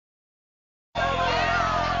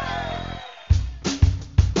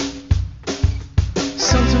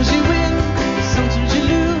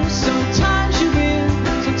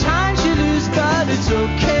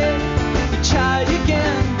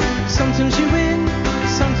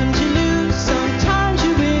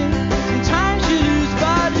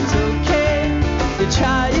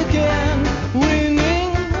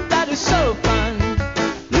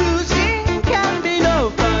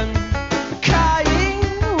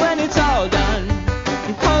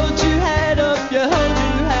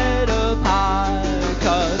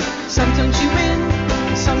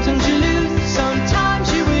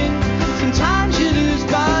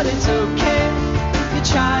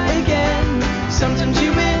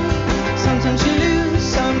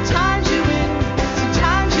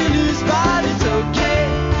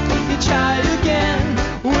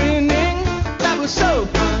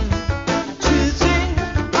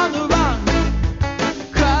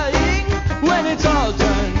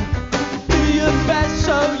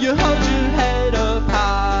you hold your head up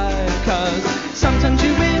high, 'cause sometimes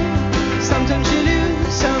you win, sometimes you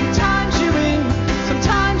lose, sometimes you win,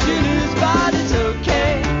 sometimes you lose, but it's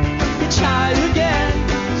okay, you try again.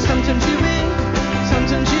 Sometimes you win,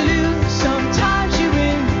 sometimes you lose, sometimes you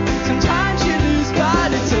win, sometimes you lose, but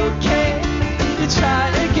it's okay, you try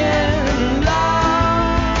again.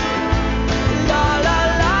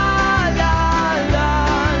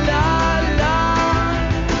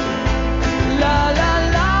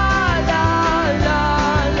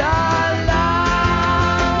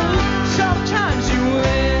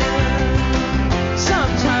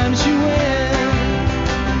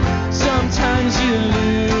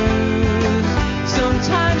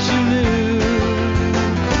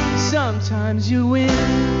 Sometimes you win.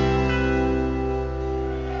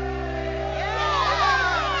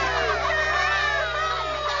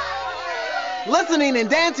 Listening and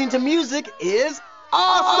dancing to music is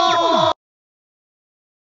awesome!